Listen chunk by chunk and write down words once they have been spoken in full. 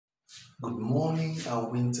Good morning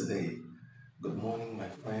and win today. Good morning, my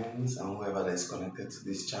friends, and whoever that is connected to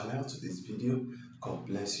this channel, to this video. God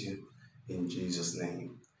bless you in Jesus'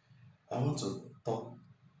 name. I want to talk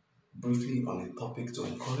briefly on a topic to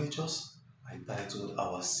encourage us. I titled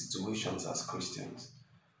Our Situations as Christians.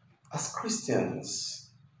 As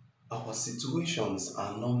Christians, our situations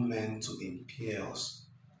are not meant to impair us,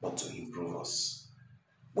 but to improve us.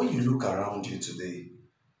 When you look around you today,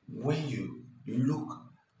 when you look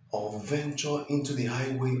or venture into the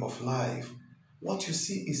highway of life, what you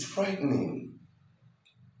see is frightening.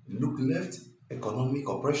 You look left, economic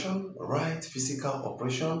oppression; right, physical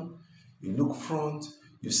oppression. You look front,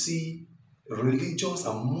 you see religious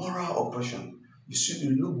and moral oppression.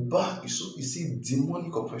 You look back, you see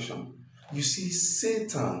demonic oppression. You see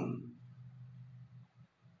Satan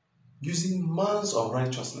using man's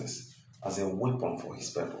unrighteousness as a weapon for his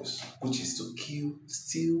purpose, which is to kill,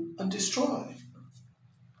 steal, and destroy.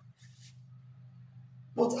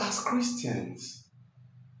 But as Christians,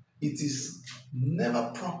 it is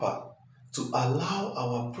never proper to allow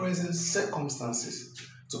our present circumstances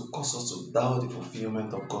to cause us to doubt the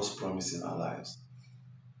fulfillment of God's promise in our lives.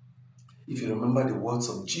 If you remember the words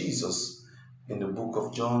of Jesus in the book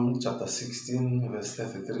of John, chapter 16, verse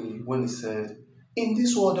 33, when he said, "In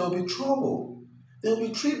this world there will be trouble, there will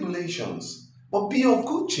be tribulations, but be of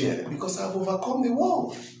good cheer, because I have overcome the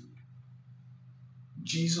world."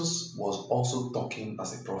 Jesus was also talking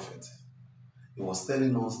as a prophet. He was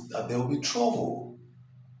telling us that there will be trouble,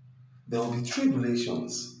 there will be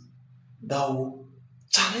tribulations that will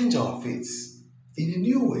challenge our faith in a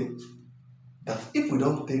new way. That if we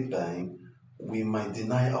don't take time, we might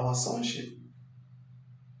deny our sonship.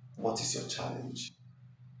 What is your challenge?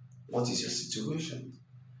 What is your situation?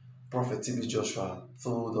 Prophet T.B. Joshua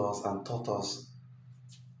told us and taught us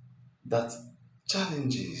that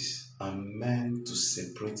challenges are meant to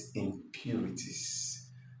separate impurities.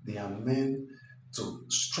 They are meant to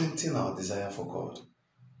strengthen our desire for God.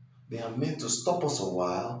 They are meant to stop us a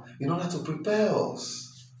while in order to prepare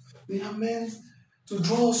us. They are meant to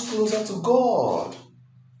draw us closer to God.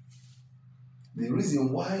 The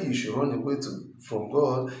reason why you should run away from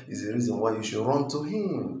God is the reason why you should run to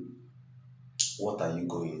Him. What are you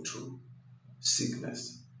going through?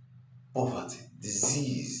 Sickness, poverty,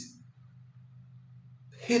 disease,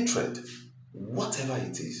 hatred, whatever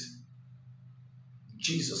it is.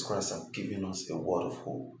 Jesus Christ has given us a word of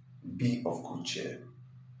hope. Be of good cheer.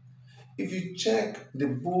 If you check the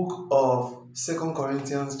book of 2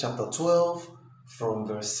 Corinthians chapter 12 from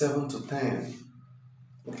verse 7 to 10,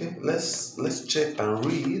 okay, let's check and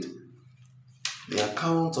read the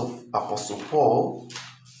account of Apostle Paul.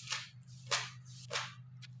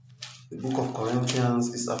 The book of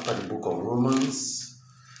Corinthians is after the book of Romans.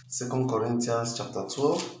 2 Corinthians chapter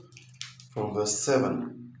 12 from verse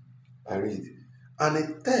 7. I read, "And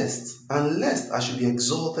a test, and lest I should be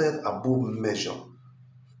exalted above measure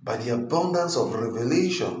by the abundance of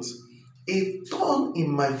revelations, a thorn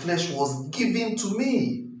in my flesh was given to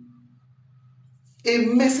me, a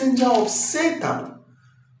messenger of Satan,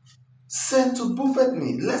 sent to buffet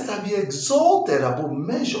me, lest I be exalted above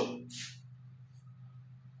measure.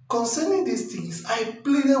 Concerning these things, I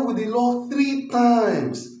pleaded with the Lord 3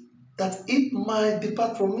 times, that it might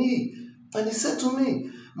depart from me. And he said to me,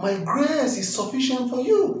 my grace is sufficient for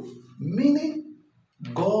you." Meaning,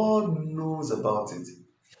 God knows about it.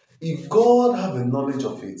 If God have a knowledge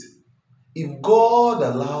of it, if God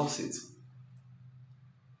allows it,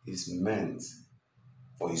 it's meant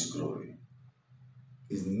for His glory.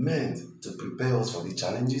 It's meant to prepare us for the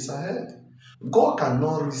challenges ahead. God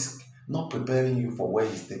cannot risk not preparing you for where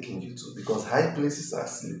He's taking you to, because high places are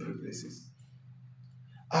slippery places.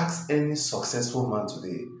 Ask any successful man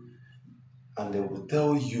today, and they will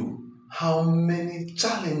tell you how many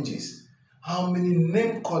challenges, how many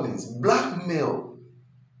name callings, blackmail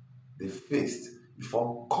they faced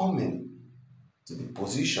before coming to the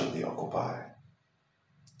position they occupy.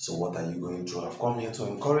 So what are you going through? I've come here to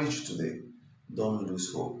encourage you today. Don't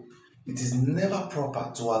lose hope. It is never proper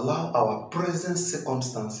to allow our present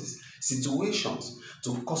circumstances, situations,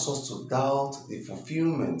 to cause us to doubt the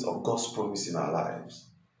fulfillment of God's promise in our lives.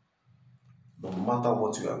 No matter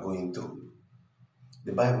what we are going through.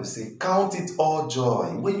 The Bible says, count it all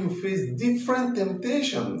joy when you face different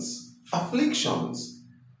temptations, afflictions.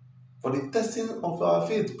 For the testing of our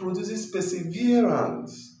faith produces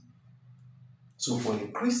perseverance. So for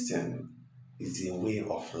a Christian, it's a way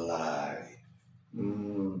of life.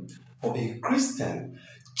 For a Christian,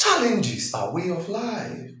 challenges are way of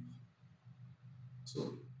life.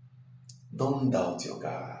 So don't doubt your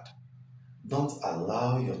God. Don't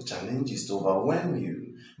allow your challenges to overwhelm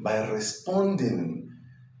you by responding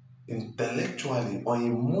intellectually or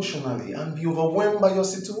emotionally and be overwhelmed by your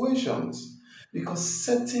situations. Because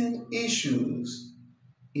certain issues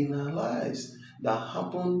in our lives that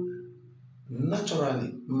happen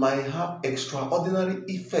naturally might have extraordinary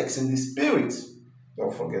effects in the spirit.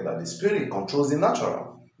 Don't forget that the spirit controls the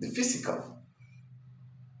natural, the physical.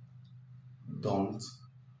 Don't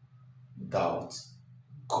doubt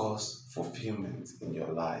God's fulfillment in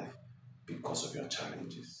your life because of your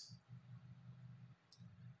challenges.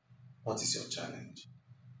 What is your challenge?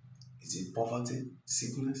 Is it poverty,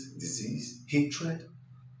 sickness, disease, hatred,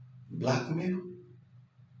 blackmail?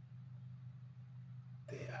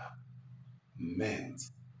 They are meant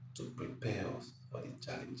to prepare us for the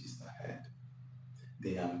challenges ahead.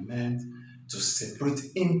 They are meant to separate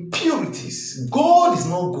impurities. God is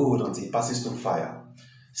not good until he passes through fire.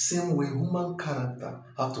 Same way human character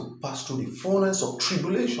have to pass through the furnace of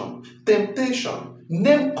tribulation, temptation,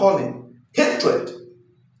 name calling, hatred.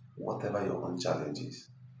 Whatever your own challenge is,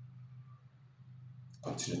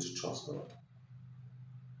 continue to trust God.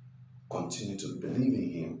 Continue to believe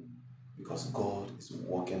in him because God is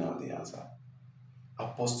working out the answer.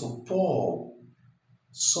 Apostle Paul,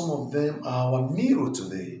 some of them are our mirror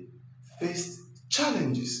today, faced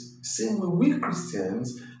challenges. Same way we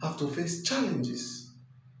Christians have to face challenges.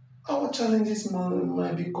 Our challenges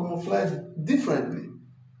might be camouflaged differently.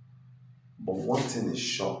 But one thing is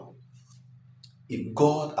sure. If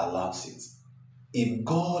God allows it, if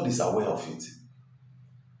God is aware of it,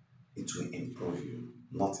 it will improve you,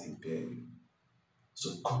 not impair you. So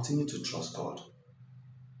continue to trust God.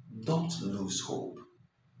 Don't lose hope.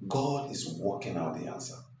 God is working out the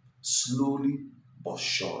answer, slowly but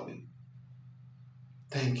surely.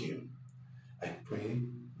 Thank you. I pray,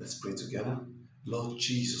 let's pray together. Lord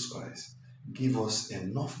Jesus Christ, give us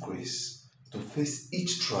enough grace to face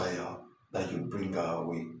each trial that you bring our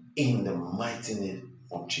way in the mighty name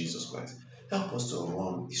of Jesus Christ. Help us to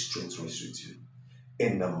run a straight race with you.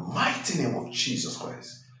 In the mighty name of Jesus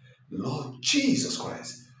Christ. Lord Jesus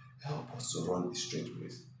Christ, help us to run a straight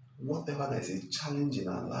race. Whatever there is a challenge in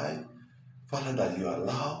our life, Father, that you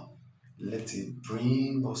allow, let it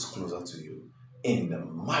bring us closer to you. In the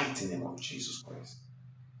mighty name of Jesus Christ.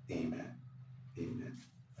 Amen. Amen.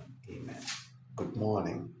 Amen. Good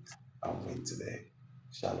morning and wait today.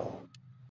 Shalom.